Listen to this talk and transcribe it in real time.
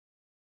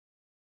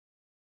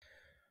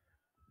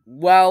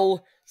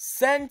Well,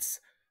 since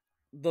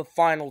the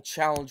final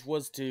challenge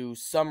was to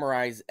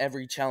summarize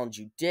every challenge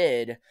you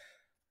did,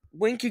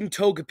 Winking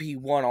Togepi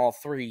won all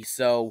three,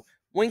 so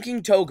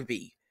Winking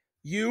Togepi,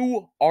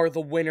 you are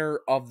the winner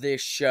of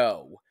this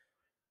show,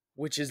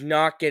 which is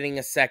not getting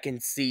a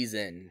second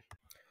season.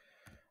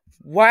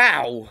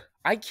 Wow,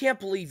 I can't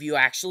believe you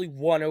actually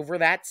won over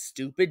that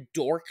stupid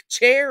dork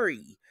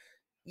Cherry.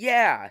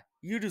 Yeah,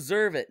 you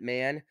deserve it,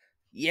 man.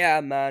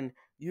 Yeah, man,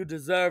 you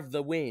deserve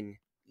the win.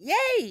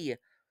 Yay!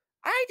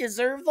 I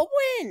deserve the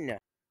win!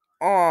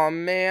 Aw,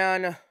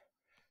 man.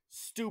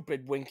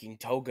 Stupid Winking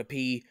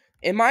Togepi.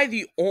 Am I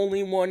the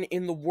only one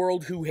in the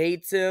world who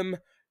hates him?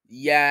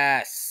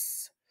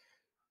 Yes.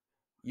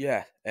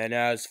 Yeah, and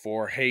as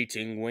for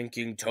hating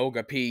Winking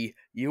Togepi,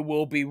 you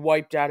will be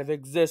wiped out of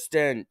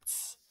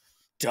existence.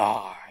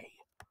 Die.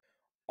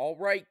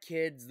 Alright,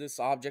 kids, this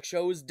object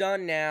show is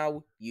done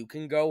now. You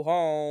can go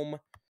home.